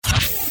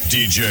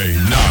DJ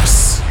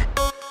Nas.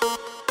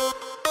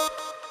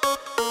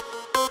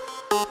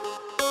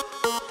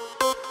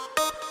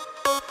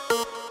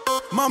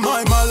 Maman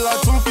est malade,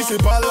 son fils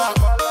est pas là.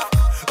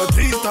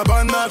 Triste à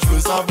banane, je veux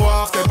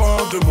savoir ce qu'elle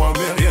pense de moi.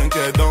 Mais rien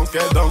qu'elle danse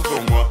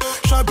pour moi.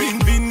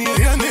 Chabine, Vini,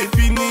 rien n'est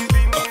fini.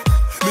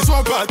 Mais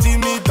sois pas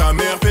timide, ta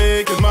mère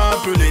fait que de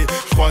m'appeler.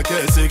 Je crois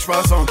qu'elle sait que je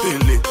passe en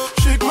télé.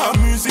 Je sais que ma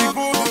musique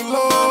vaut de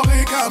l'or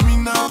et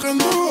Camina traîne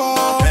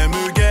dehors. Elle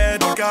me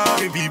guette dans le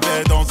carré,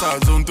 vivait dans sa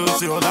zone, tout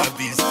sur la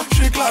vis.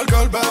 Je sais que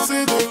l'alcool bah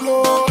c'est de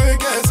l'eau et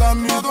qu'elle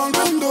s'amuse dans le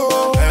bendo.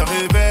 Elle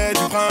rêvait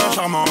du prince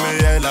charmant,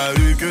 mais elle a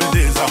eu que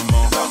des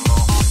amants.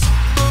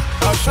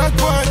 À chaque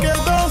fois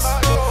qu'elle danse,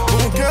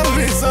 mon cœur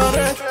lui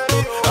s'arrête.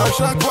 À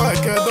chaque fois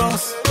qu'elle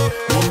danse,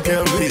 mon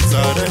cœur lui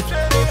s'arrête.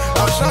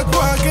 À chaque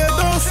fois qu'elle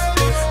danse,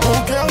 mon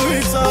cœur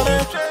lui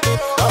s'arrête.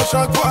 À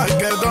chaque fois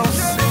qu'elle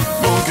danse,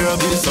 mon cœur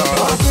dit ça.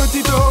 Ma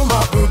petite oh,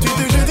 ma petite,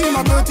 et j'ai dit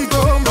ma petite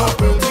oh, ma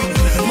petite.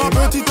 Ma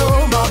petite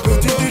oh, ma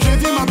petite, et j'ai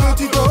dit ma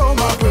petite oh,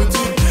 ma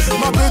petite.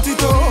 Ma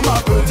petite oh, ma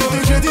petite,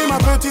 et j'ai dit ma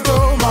petite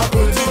oh, ma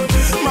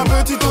petite. Ma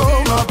petite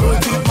oh, ma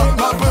petite,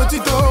 ma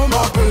petite oh,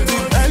 ma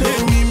petite. Elle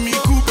est Mimi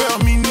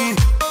Cooper Mini.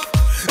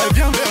 Elle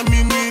vient vers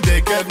minuit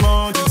dès qu'elle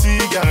demande une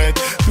cigarette.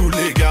 Tous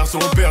les garçons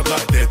perdent la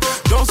tête.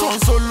 Dans son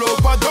solo,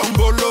 pas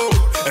d'ambolo.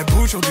 Elle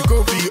bouge sur du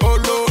coffee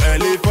holo.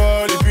 Elle est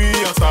folle et puis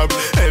instable.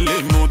 Elle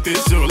est montée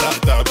sur la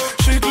table.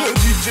 Je sais que le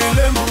DJ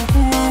l'aime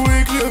beaucoup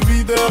et que le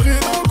videur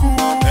est dans le coup.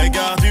 Elle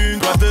garde une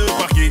place de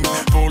parking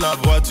pour la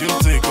voiture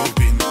de ses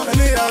copines.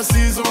 Elle est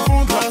assise au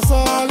fond de la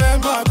salle. Elle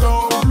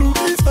m'attend au Blue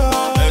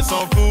Crystal. Elle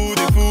s'en fout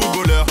des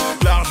footballeurs.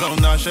 L'argent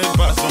n'achète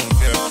pas son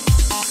cœur.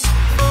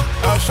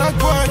 À chaque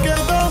fois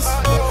qu'elle danse,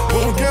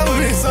 mon cœur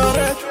lui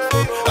s'arrête.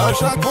 À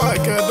chaque fois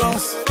qu'elle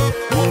danse,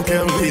 mon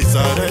cœur lui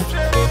s'arrête.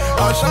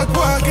 À chaque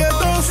fois qu'elle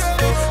danse,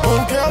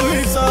 mon cœur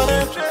lui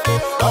s'arrête.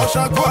 À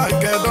chaque fois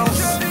qu'elle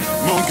danse,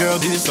 mon cœur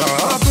dit ça.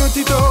 Ma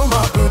petite oh,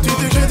 ma petite,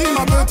 et j'ai dit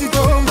ma petite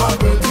oh, ma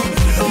petite.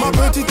 Ma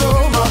petite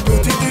oh, ma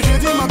petite, et j'ai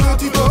dit ma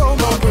petite oh,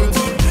 ma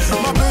petite.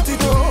 Ma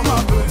petite oh, ma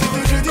petite,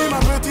 et j'ai dit ma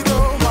petite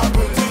oh, ma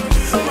petite.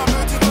 Ma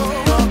petite oh,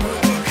 ma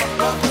petite,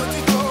 ma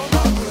petite oh,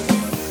 ma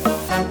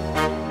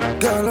petite.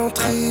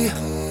 Galanterie,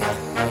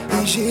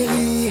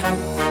 égérie,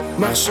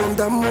 marchand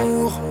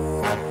d'amour,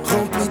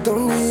 rempli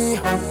d'ennui,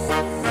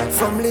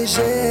 femme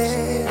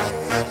légère,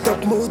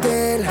 top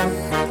modèle,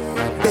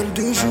 belle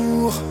de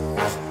jour,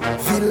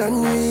 ville la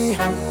nuit,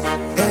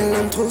 elle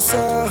aime trop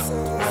ça,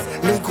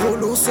 les gros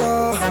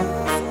losa,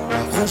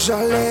 rouge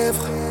à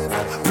lèvres,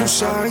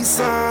 bouche à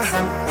harissa,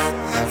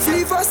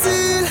 fille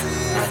facile,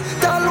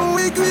 talon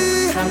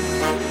aiguille,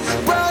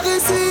 par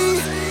ici,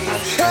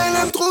 elle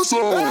aime trop ça.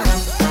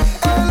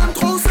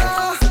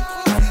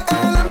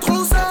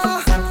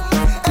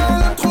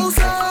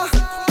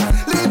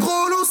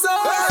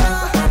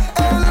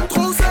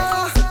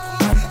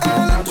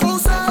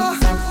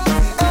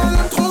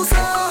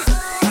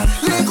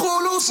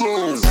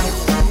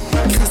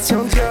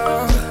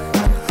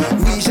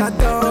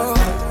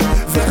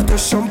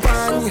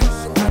 Champagne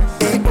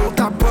et on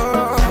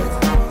t'aborde.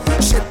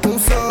 Jette ton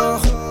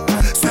sort.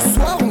 Ce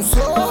soir on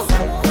sort.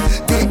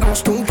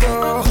 Déhanche ton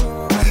corps.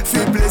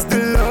 Faiblesse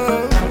de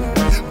l'homme.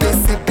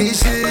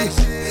 BCPG.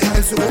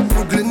 Elle se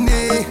repoudre le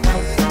nez.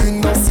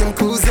 Une ancienne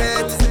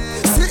Cosette.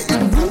 C'est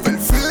une nouvelle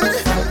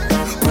fée.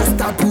 Pose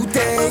ta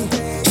bouteille.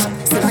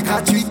 C'est la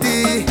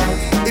gratuité.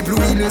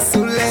 Éblouit le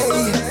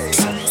soleil.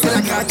 C'est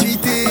la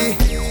gratuité.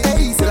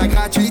 Hey, c'est la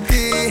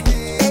gratuité.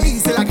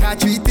 Hey, c'est la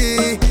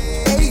gratuité.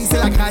 C'est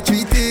la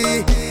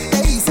gratuité,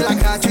 hey, c'est la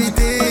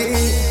gratuité.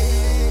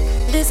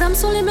 Les âmes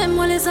sont les mêmes,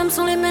 moi les âmes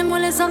sont les mêmes, moi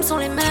les âmes sont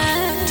les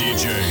mêmes.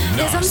 DJ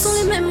Les âmes sont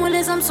les mêmes, moi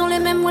les âmes sont les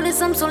mêmes, moi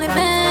les âmes sont les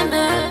mêmes.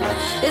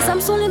 Les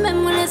âmes sont les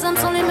mêmes, moi les âmes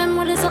sont les mêmes,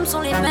 moi les âmes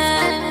sont les mêmes.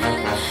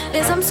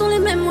 Les âmes sont les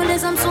mêmes, moi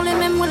les âmes sont les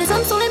mêmes, moi les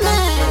âmes sont les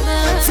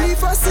mêmes. Fille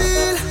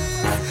facile,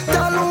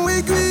 talon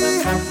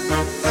aiguille,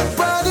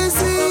 par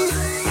ici,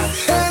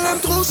 elle aime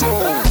trop ça.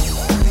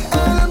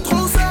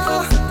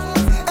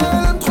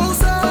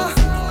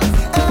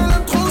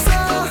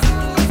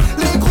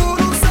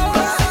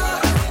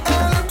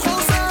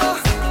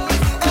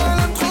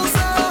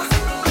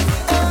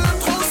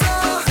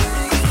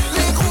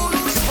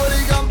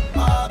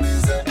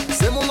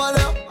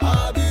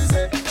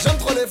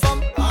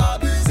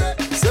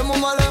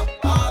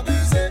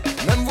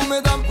 Même vous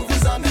mesdames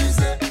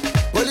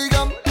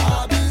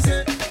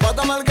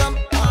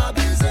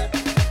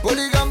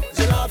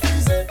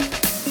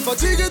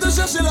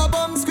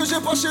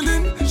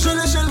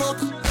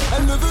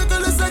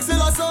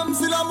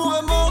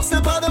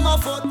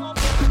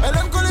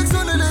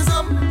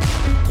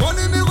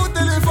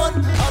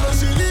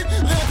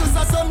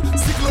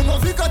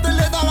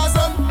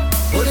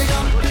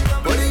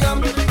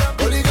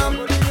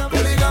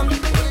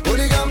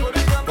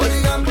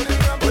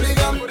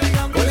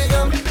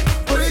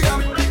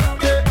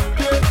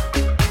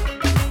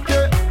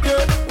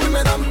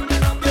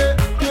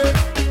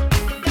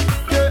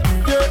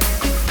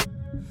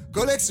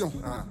connexion.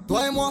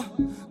 Toi et moi,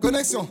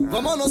 connexion.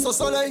 Vraiment nos au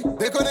soleil,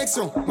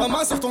 déconnexion. Ma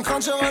main sur ton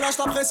crâne, je relâche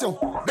la pression.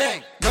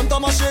 Bang. Même t'as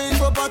marché, il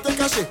faut pas te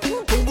cacher.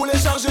 Ton boulet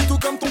chargé tout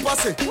comme ton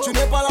passé. Tu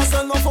n'es pas la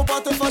seule, non faut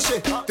pas te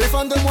fâcher. T'es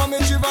fan de moi mais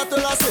tu vas te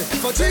lasser.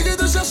 Fatigué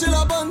de chercher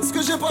la bonne, ce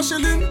que j'ai pas chez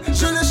l'une,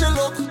 je l'ai chez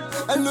l'autre.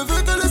 Elle ne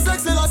veut que le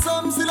sexe et la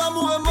somme. Si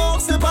l'amour est mort,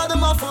 c'est pas de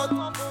ma faute.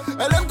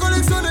 Elle aime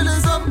collectionner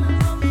les hommes.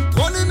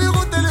 3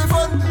 numéros de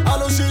téléphone.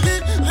 Allô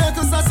chérie, rien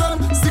que ça sonne.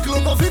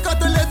 Cyclone en vie quand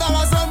elle est dans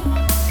la zone.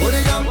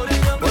 Polygame,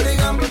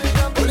 polygame,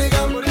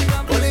 polygame,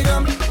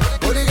 polygame,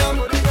 polygame,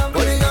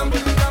 polygame,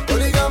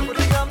 polygame,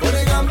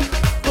 polygame,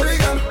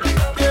 polygame.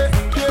 Yeah,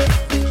 yeah,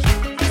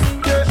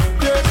 yeah,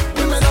 yeah.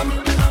 Oui mesdames,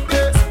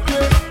 yeah,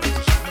 yeah,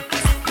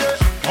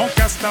 yeah. On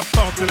casse ta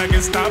porte, c'est la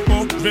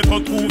Gestapo. Je vais te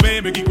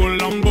retrouver, Becky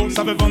Colombo.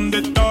 Ça veut vendre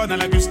des tonnes à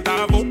la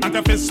Gustavo. Un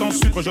café sans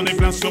sucre, j'en ai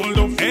plein sur le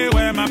dos. Eh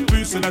ouais, ma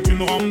puce, là tu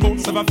me Rambo.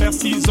 Ça va faire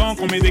 6 ans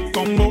qu'on met des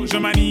combos. Je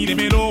manie les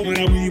mélos,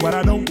 oui,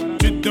 voilà donc.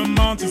 Tu te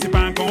demandes si c'est pas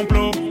un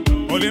complot.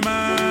 Oh les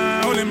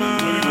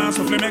mains,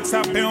 sauf les mecs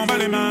ça fait en bas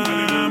les mains.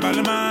 Bas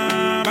les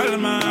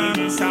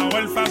mains, ça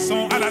roule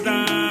façon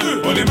Aladdin.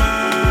 Oh les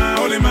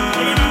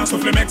mains,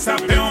 sauf les mecs ça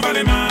fait en bas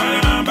les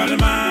mains. Bas les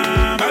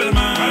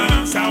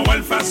mains, ça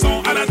roule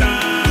façon Aladdin.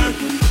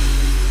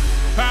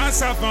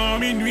 Passe avant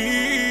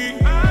minuit,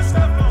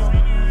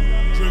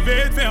 je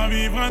vais te faire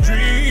vivre un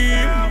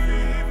dream.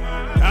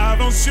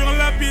 Avance sur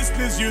la piste,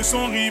 les yeux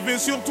sont rivés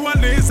sur toi,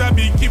 les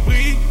habits qui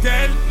brillent,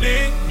 tels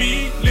les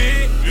mille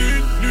et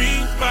une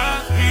nuits.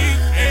 Paris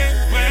est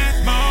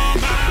vraiment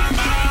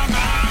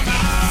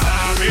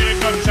ça fait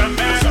comme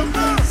jamais,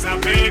 ça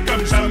fait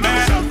comme jamais,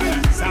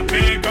 ça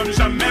fait comme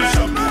jamais,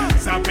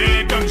 ça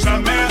fait comme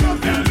jamais.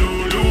 Y'a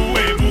Loulou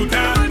et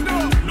Bouddha,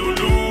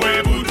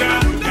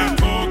 y'a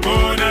Coco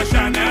na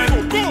Chanel,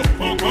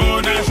 Coco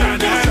na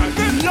Chanel.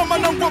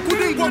 Yamanangwa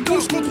Koulingwa,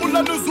 je contrôle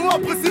la neuzo,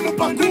 apprécie mon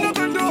parcours.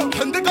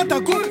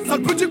 Katago,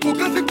 sale petit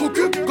coquin, t'es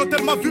cocu. Quand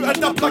elle m'a vu, elle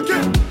t'a plaqué.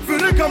 Fais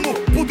les camos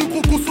pour de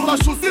gros coups sur la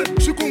chaussée.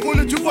 J'suis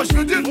congolais, tu vois,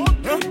 j'veux dire.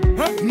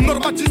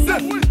 Normatisé,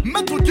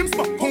 maître Gims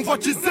m'a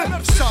convoitisé.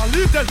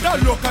 Charlie Delta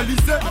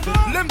localisé.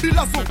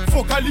 L'embilazo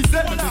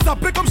focalisé.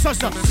 Sapé comme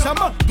Chacha,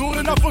 Chama.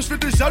 Dorénavant, j'fais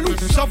des jaloux.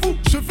 J'avoue,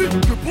 je vis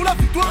que pour la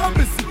victoire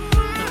imbécile.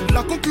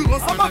 La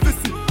concurrence à ma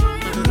vessie.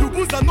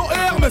 Loubouzanon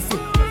et Hermès.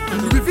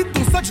 Lui vite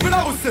ton sac, j'fais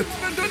la recette.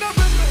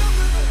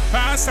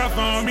 Passe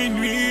avant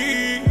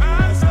minuit.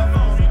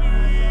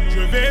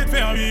 Je vais te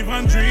faire vivre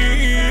un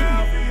dream.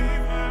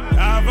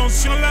 Avance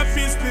sur la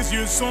piste, les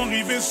yeux sont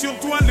rivés sur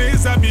toi,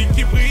 les habits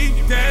qui brillent,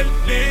 tels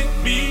les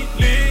mille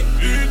et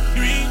une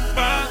nuits.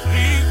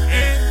 Paris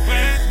est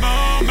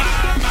vraiment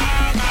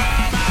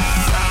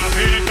ça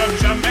fait comme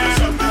jamais,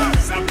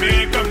 ça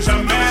fait comme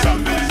jamais,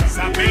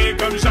 ça fait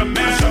comme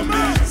jamais,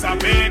 ça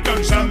fait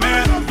comme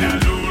jamais. Y'a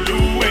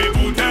Loulou et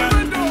Bouddha,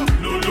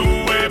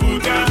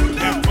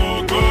 y'a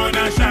Coco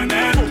na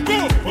Chanel,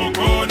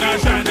 Coco na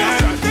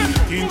Chanel.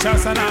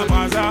 Kinshasa na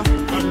Braza,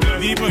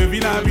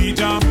 Libreville à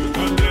Abidjan,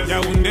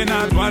 Yaoundé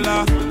na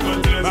Douala,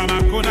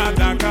 Bamako na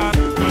Dakar,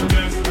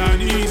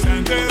 Tani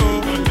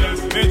Saint-Théo,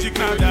 Magic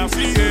na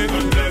Darcy,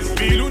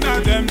 Bilou na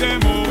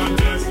Demdemo,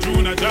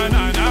 Juna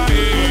Janana.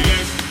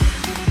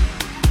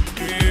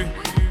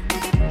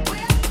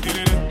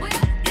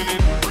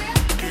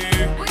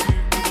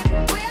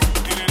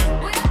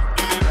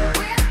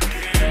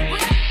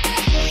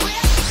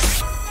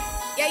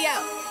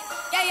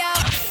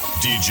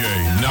 DJ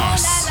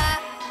Nas.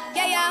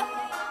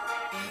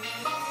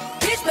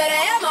 Bitch better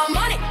have my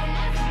money.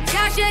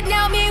 Y'all should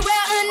know me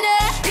well under.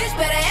 Bitch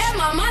better have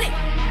my money.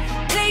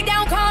 Lay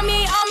down, call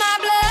me on my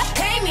blood.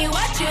 Pay me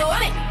what you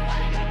want it.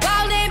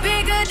 Ballin'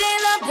 bigger than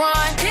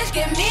LeBron. Bitch,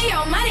 give me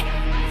your money.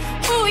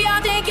 Who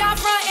y'all think y'all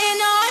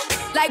frontin' on?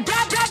 Like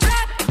blah, blah,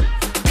 blah.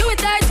 Louis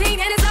 13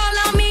 and it's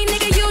all on me,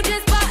 nigga. You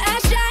just bought a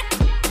shot.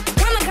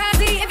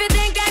 Kamikaze, if you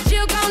think that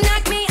you gon'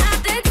 knock me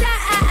out the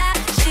top.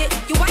 Shit,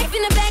 your wife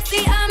in the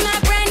backseat of my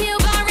brand new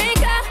foreign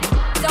car.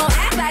 Don't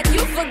act like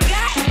you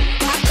forgot.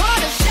 I call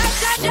the shots.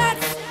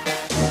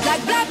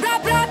 Like blah, blah,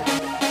 blah.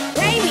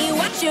 Pay me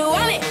what you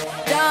want it.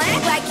 Don't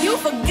act like you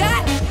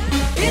forgot.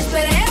 Bitch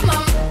better have my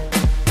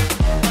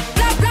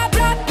blah, blah,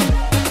 blah.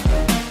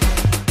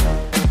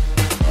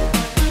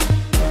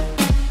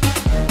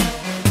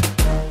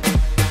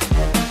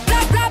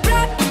 Blah, blah,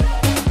 blah.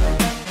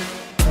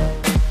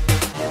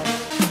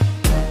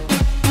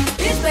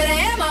 Bitch better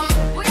have my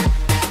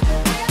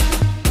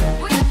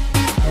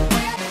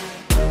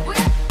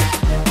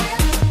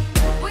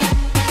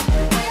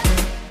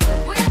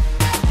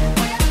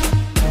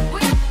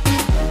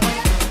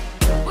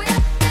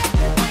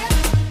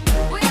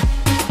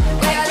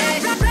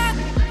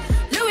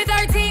Louis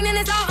 13 and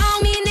it's all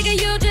on me, nigga.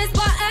 You just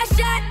bought a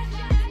shot.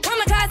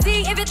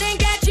 Kamikaze, if you think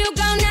that you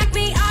gon' knock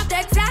me off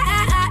that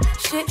top.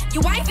 Shit,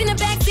 your wife in the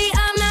backseat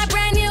of my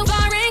brand new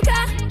foreign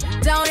car.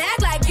 Don't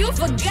act like you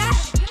forgot.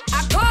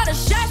 I call the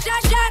shots.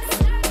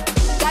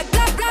 Like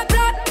blah, blah,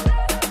 blah.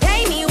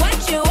 Pay me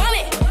what you want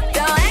it.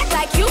 Don't act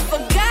like you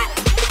forgot.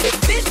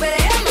 Bitch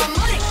better have my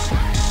money.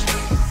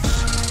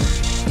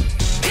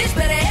 Bitch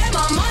better have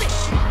my money.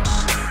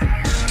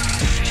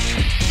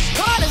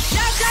 Call the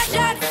shots.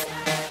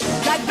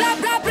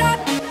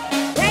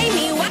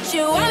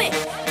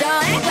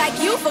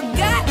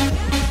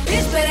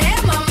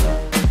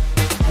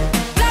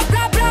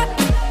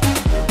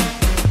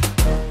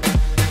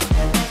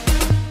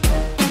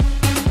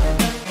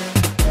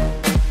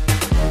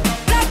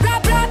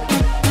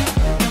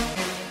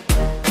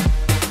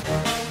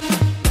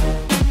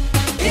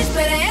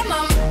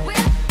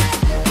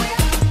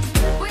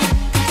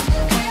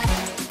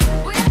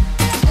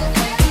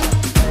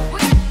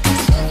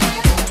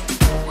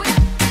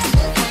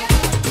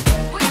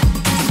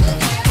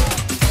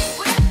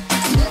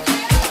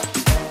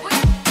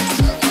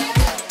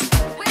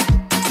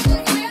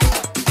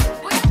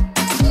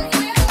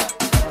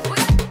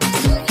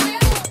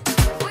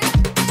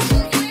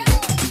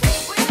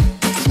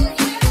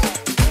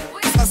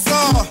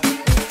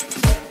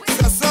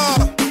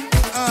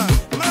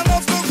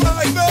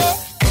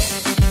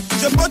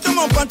 que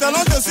mon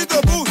pantalon, je suis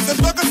debout, c'est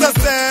toi que ça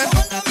sert.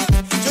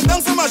 Je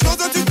danse ma chose,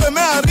 tu te mets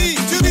à rire,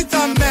 tu ris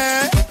ta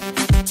mère.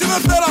 Tu veux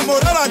faire la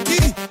morale à qui?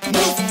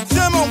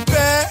 J'ai mon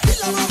père,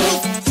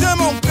 j'ai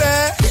mon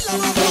père,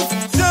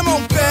 j'ai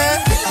mon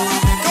père.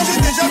 Quand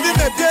j'ai déjà vu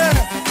mes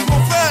pierres,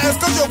 mon frère, est-ce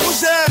que je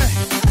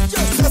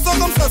bougeais? Ça sort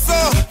comme ça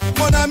sort,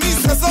 mon ami,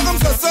 ça sort comme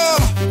ça sort.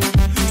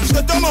 Je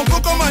te donne mon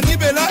coup comme un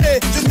Nibela et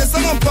je te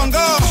sens en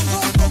panga.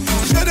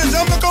 J'ai des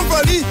jambes comme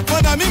Fali,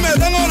 mon ami, mes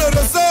dents on le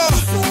ressort.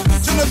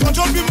 Je ne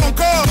contrôle plus mon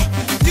corps,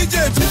 DJ,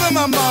 tu veux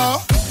ma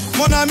mort?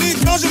 Mon ami,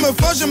 quand je me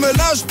fâche, je me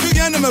lâche, plus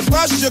rien ne me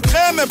fâche, je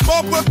crée mes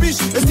propres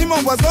piches. Et si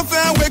mon voisin fait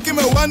un way qui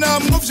me wanna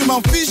move, je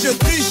m'en fiche, je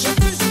triche.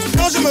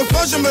 Quand je me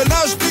fâche, je me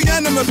lâche, plus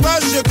rien ne me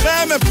fâche, je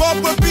crée mes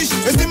propres piches.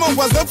 Et si mon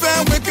voisin fait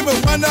un way qui me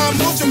wanna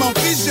move, je m'en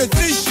fiche, je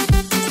triche.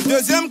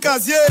 Deuxième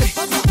casier,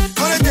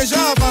 on est déjà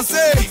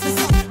avancé,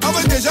 on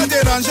veut déjà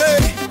déranger.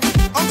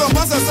 On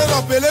commence à se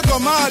rappeler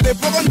comment à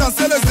l'époque on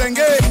dansait le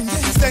zengue.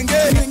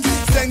 Zengue,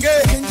 zengue,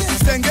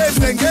 zengue,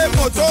 zengue,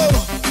 moto.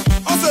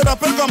 On se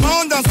rappelle comment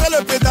on dansait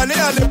le pédalé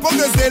à l'époque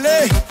de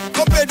Zélé.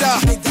 Au péda,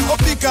 au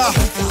pica,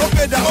 au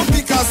péda, au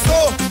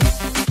Picasso.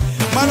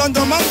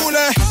 Malondo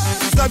Mangoulé,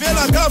 Xavier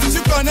Lagaffe,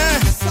 tu connais.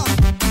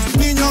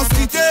 Mignon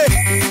Cité,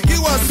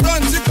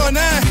 Kiwaston, tu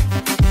connais.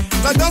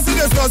 La danse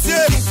des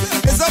sorciers,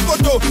 et sa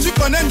photo, tu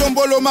connais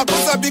Ndombolo,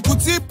 Makosa,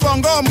 Bikuti,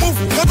 Pongo, Mouf.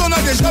 Quand on a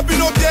déjà bu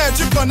nos bières,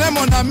 tu connais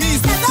mon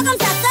ami.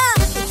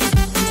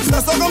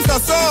 Ça sort comme ça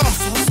sort.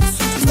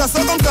 Ça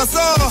sort comme ça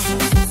sort.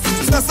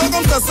 Ça sort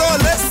comme ça sort. Ça sort comme ça sort,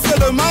 laisse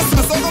le masque,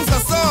 ça sort comme ça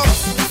sort.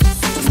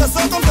 Ça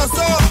sort comme ça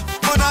sort,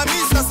 mon ami,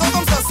 ça sort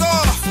comme ça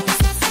sort.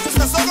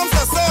 Ça sort comme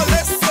ça sort,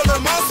 laisse le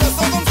masque, ça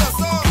sort comme ça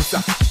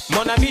sort.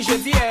 Mon ami, je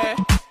dis,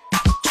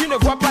 tu ne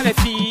vois pas les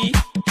filles.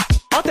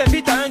 On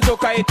t'invite à un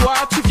joker et toi,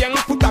 tu viens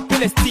pour taper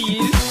les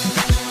styles.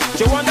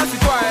 Je wonder si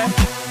toi,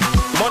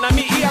 mon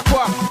ami, il y a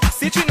quoi?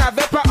 Si tu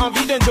n'avais pas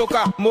envie d'un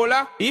joker,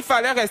 Mola, il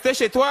fallait rester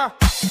chez toi.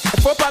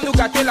 Il faut pas nous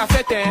gâter la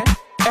fête,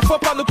 Il faut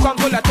pas nous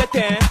prendre la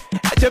tête,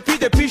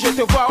 Depuis, je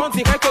te vois, on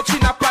dirait que tu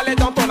n'as pas l'air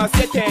dans ton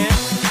assiette,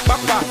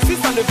 Papa, si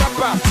ça ne va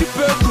pas, tu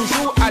peux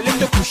toujours aller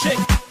te coucher.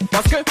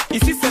 Parce que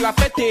ici c'est la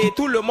fête et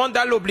tout le monde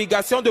a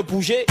l'obligation de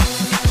bouger.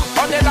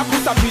 On est là pour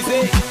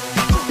s'amuser,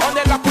 on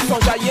est là pour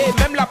s'enjailler.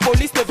 Même la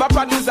police ne va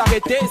pas nous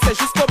arrêter, c'est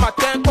jusqu'au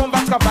matin qu'on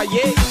va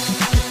travailler.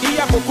 Il y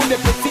a beaucoup de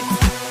petites,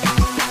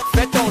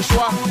 fais ton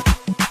choix.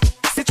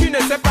 Si tu ne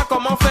sais pas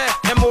comment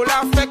faire, un mot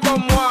là, fais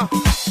comme moi.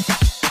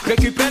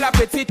 Récupère la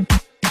petite,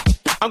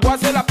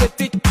 angoisser la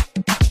petite,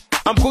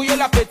 embrouiller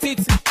la petite,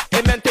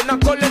 et maintenant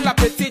coller la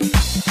petite.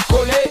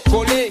 Coller,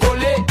 coller,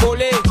 coller,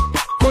 coller,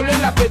 coller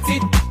la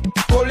petite.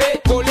 Coller,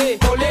 coller,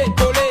 coller,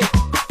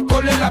 coller,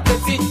 coller la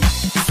petite.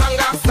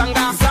 Zanga,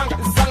 zanga, zanga,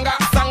 zanga,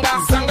 zanga,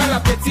 zanga la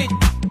petite.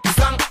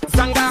 Zanga,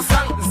 zanga,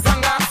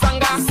 zanga,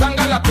 zanga,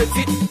 zanga la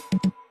petite.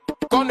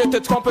 Qu'on ne te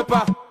trompe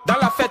pas, dans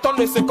la fête on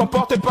ne se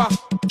comporte pas.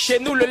 Chez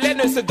nous le lait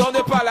ne se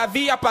donne pas, la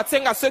vie appartient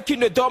à ceux qui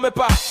ne dorment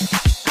pas.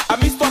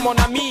 Amuse-toi mon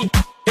ami,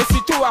 et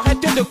surtout arrête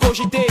de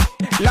cogiter.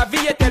 La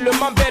vie est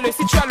tellement belle,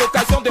 si tu as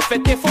l'occasion de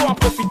fêter, faut en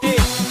profiter.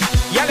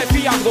 Il y a les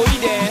filles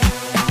androïdes,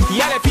 il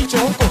y a les filles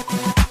choco.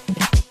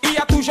 Il y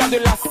a tout genre de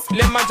las,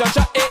 les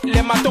manjaja et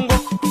les matongo.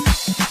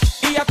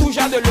 Il y a tout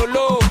genre de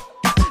lolo,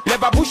 les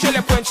babouches et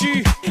les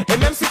pointus. Et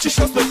même si tu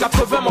choses de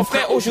 80 mon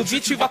frère, aujourd'hui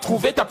tu vas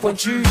trouver ta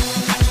pointure.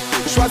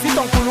 Choisis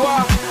ton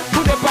couloir,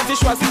 tout n'est pas dit,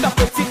 choisis ta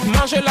petite.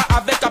 Mange-la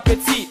avec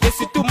appétit, et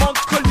surtout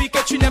montre-lui que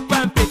tu n'es pas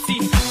un petit.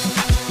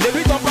 Ne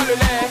lui donne pas le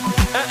lait,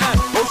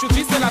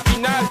 aujourd'hui c'est la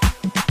finale.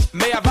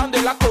 Mais avant de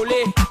la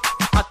coller,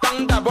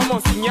 attends d'abord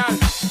mon signal.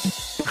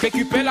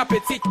 Récupère la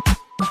petite,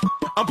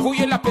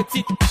 embrouiller la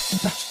petite,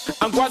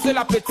 angoisser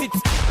la petite,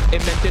 et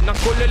maintenant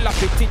coller la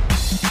petite.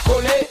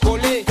 Coller,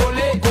 coller,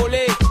 coller,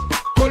 coller,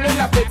 coller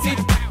la petite.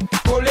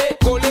 Coller,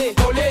 coller,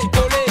 coller,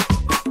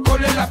 coller,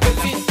 coller la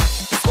petite.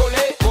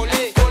 Coller,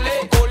 coller,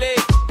 coller, coller,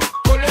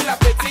 coller la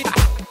petite.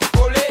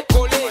 Coller,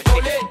 coller,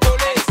 coller,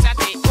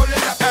 coller,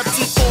 coller la petite. Un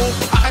petit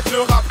con, arrête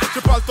le rap,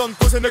 j'ai pas le temps de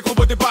poser mes gros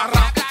mots des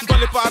barras. Tu dans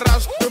les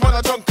parages, demande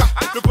à Jonka.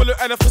 Le pôle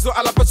NF réseau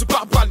à la base du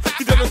pare-balles.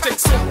 Qui donne le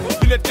texte,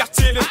 il est de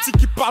quartier, les petits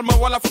qui parlent, moi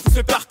voilà, faut tous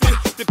les tarter.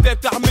 T'es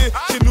peut-être armé,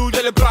 chez nous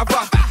y'a les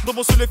bravas. Dans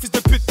mon sous les fils de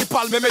pute qui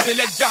parlent, même des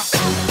legs gars.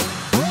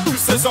 Tous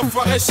ces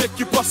enfoirés, je sais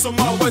qui passent au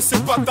mal, ouais,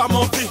 c'est pas ta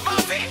mentie.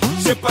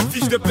 J'ai pas de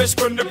fiche de pêche,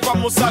 connais pas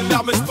mon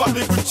salaire, mais j'parle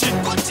des Gucci.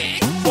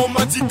 On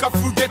m'a dit qu'à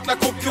Fouguette, la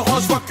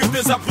concurrence, je vois que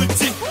des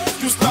abrutis.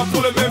 Tous là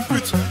pour le même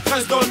but,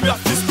 reste dans le meilleur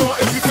fiston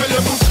et puis fais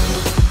le move.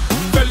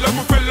 Fais le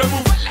move, fais le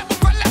move.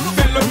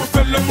 Fais le move,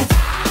 fais le move.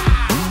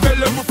 Fais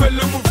le move, fais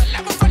le move.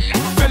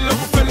 Fais le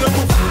move, fais le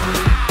move.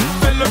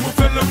 Fais le move,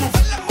 fais le move.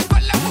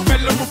 Fais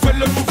le move, fais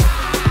le move.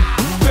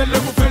 Fais le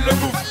move, fais le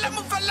move.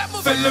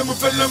 Fais le move,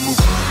 fais le move.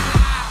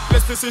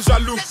 Laisse ces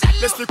jaloux,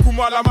 laisse les coups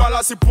mal à mal,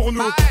 c'est pour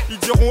nous. Ils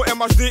diront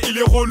MHD, il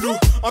est relou.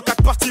 En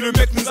 4 parties, le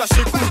mec nous a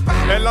chez coup.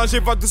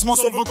 LNG va doucement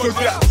sur vos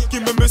covers. Qui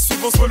me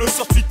suivent, on se follow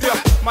sur Twitter.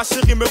 Ma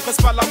chérie me presse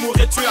pas l'amour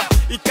et tueur.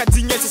 Il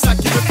cadigné, c'est ça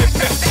qui me fait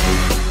peur.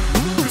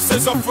 Tous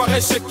ces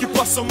enfoirés, je sais qui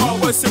passent au mal,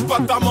 ouais, c'est pas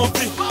ta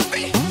mentie.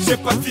 J'ai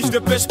pas de fiche de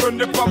pêche,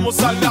 connais pas mon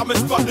salaire, mais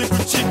j'parle des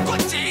Gucci.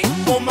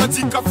 On m'a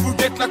dit qu'à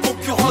Fouguette la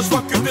concurrence, je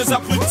vois que des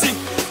abrutis.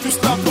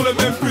 Tous là pour le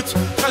même but,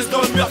 reste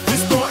dans le merde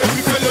piston et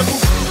puis fais le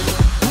move.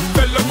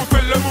 Fais le move,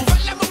 fais le move.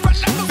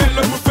 Fais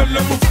le move, fais le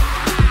move.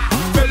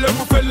 Fais le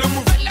move, fais le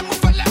move.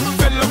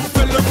 Fais le move,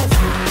 fais le move.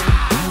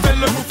 Fais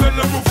le move, fais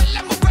le move.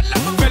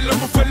 Fais le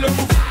move, fais le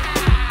move.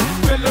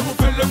 Fais le move,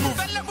 fais le move.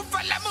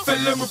 Fais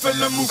le move, fais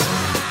le move.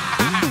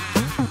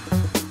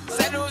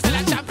 C'est nous, c'est la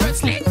Champions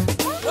League.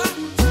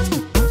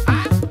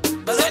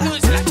 C'est nous,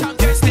 c'est la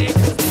Champions League.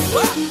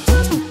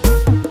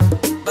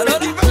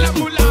 Qui veut la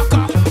moula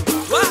encore? Qui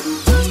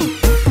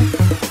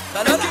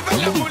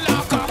veut la moula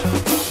encore?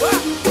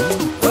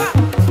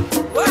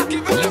 Qui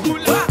veut la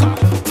moula encore?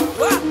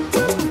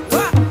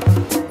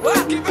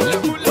 Qui veut la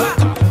moula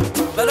encore?